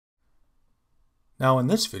Now in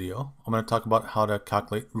this video, I'm going to talk about how to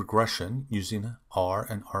calculate regression using R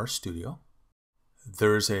and RStudio.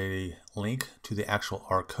 There's a link to the actual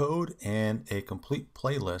R code and a complete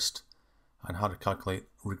playlist on how to calculate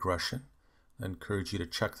regression. I encourage you to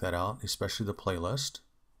check that out, especially the playlist.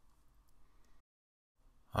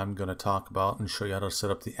 I'm going to talk about and show you how to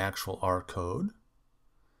set up the actual R code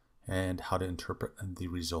and how to interpret the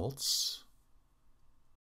results.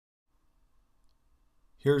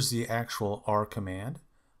 Here's the actual R command.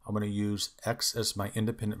 I'm going to use X as my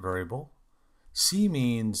independent variable. C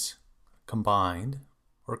means combined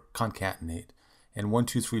or concatenate. And 1,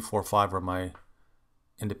 2, 3, 4, 5 are my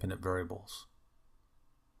independent variables.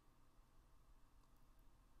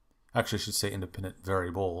 Actually, I should say independent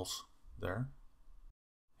variables there.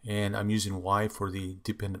 And I'm using Y for the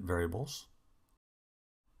dependent variables.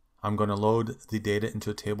 I'm going to load the data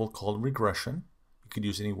into a table called regression. You could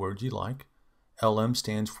use any word you like. LM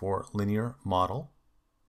stands for linear model.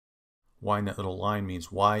 Y in that little line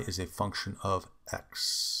means Y is a function of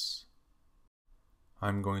X.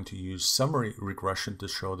 I'm going to use summary regression to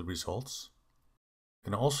show the results. I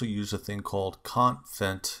can also use a thing called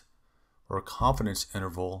confident or confidence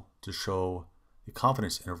interval to show the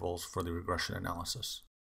confidence intervals for the regression analysis.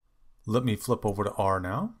 Let me flip over to R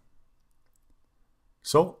now.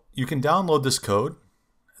 So you can download this code.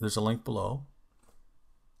 There's a link below.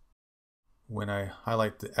 When I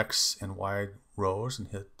highlight the X and Y rows and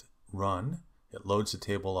hit run, it loads the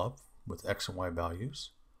table up with X and Y values.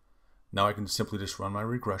 Now I can simply just run my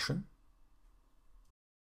regression.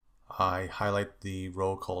 I highlight the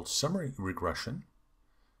row called summary regression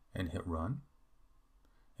and hit run.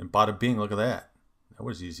 And bada bing, look at that. That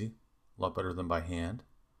was easy. A lot better than by hand.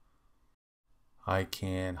 I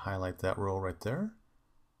can highlight that row right there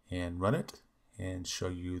and run it and show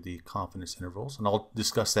you the confidence intervals. And I'll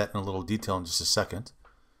discuss that in a little detail in just a second.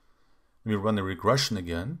 Let me run the regression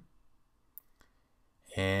again.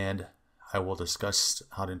 And I will discuss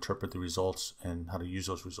how to interpret the results and how to use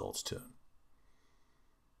those results too.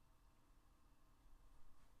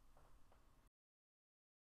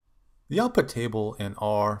 The output table in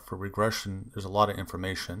R for regression, there's a lot of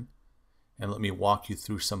information. And let me walk you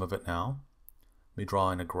through some of it now. Let me draw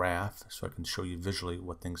in a graph so I can show you visually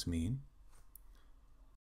what things mean.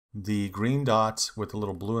 The green dots with the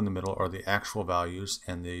little blue in the middle are the actual values,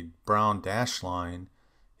 and the brown dashed line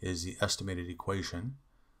is the estimated equation,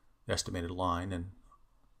 the estimated line, and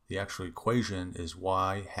the actual equation is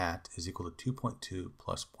y hat is equal to 2.2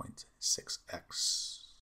 plus 0.6x.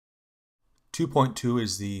 2.2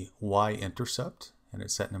 is the y-intercept, and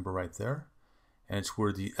it's that number right there, and it's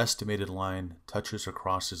where the estimated line touches or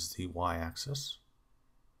crosses the y-axis.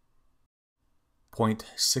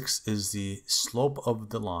 0.6 is the slope of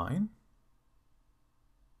the line,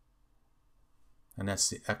 and that's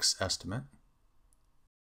the x estimate.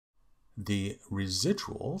 The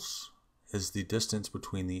residuals is the distance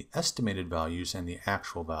between the estimated values and the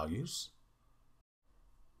actual values.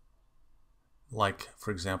 Like,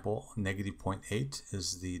 for example, negative 0.8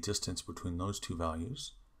 is the distance between those two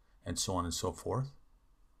values, and so on and so forth.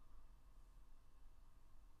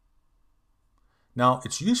 Now,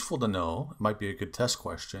 it's useful to know, it might be a good test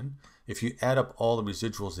question, if you add up all the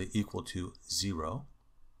residuals, they equal to 0.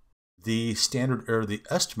 The standard error of the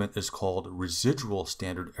estimate is called residual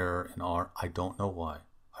standard error in R. I don't know why.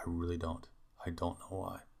 I really don't. I don't know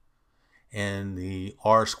why. And the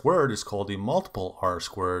R squared is called the multiple R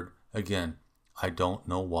squared. Again, I don't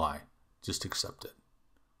know why. Just accept it.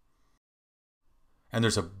 And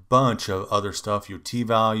there's a bunch of other stuff, your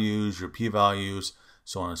t-values, your p-values,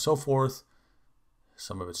 so on and so forth.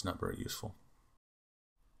 Some of it's not very useful.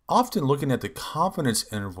 Often looking at the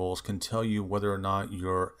confidence intervals can tell you whether or not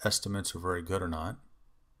your estimates are very good or not.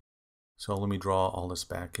 So let me draw all this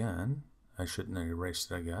back in. I shouldn't have erased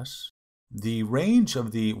it, I guess. The range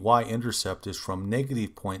of the y-intercept is from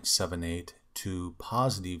negative 0.78 to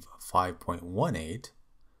positive 5.18.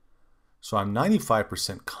 So I'm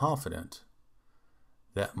 95% confident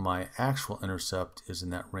that my actual intercept is in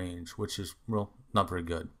that range, which is, well, not very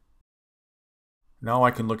good. Now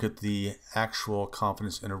I can look at the actual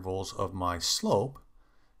confidence intervals of my slope,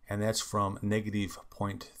 and that's from negative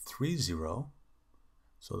 0.30,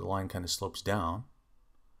 so the line kind of slopes down.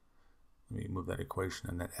 Let me move that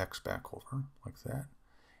equation and that x back over like that.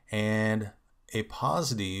 And a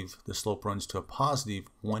positive, the slope runs to a positive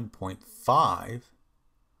 1.5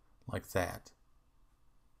 like that.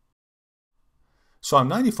 So I'm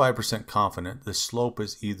 95% confident the slope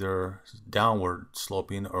is either downward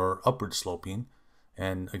sloping or upward sloping.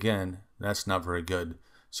 And again, that's not very good.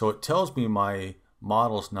 So it tells me my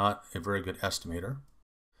model's not a very good estimator.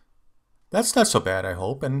 That's not so bad, I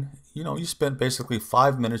hope. And you spent basically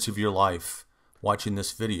 5 minutes of your life watching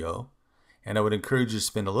this video, and I would encourage you to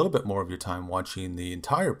spend a little bit more of your time watching the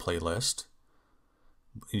entire playlist.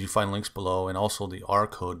 You find links below and also the R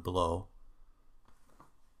code below.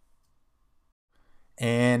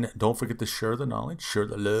 And don't forget to share the knowledge, share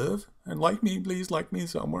the love, and like me, please like me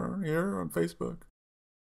somewhere here on Facebook.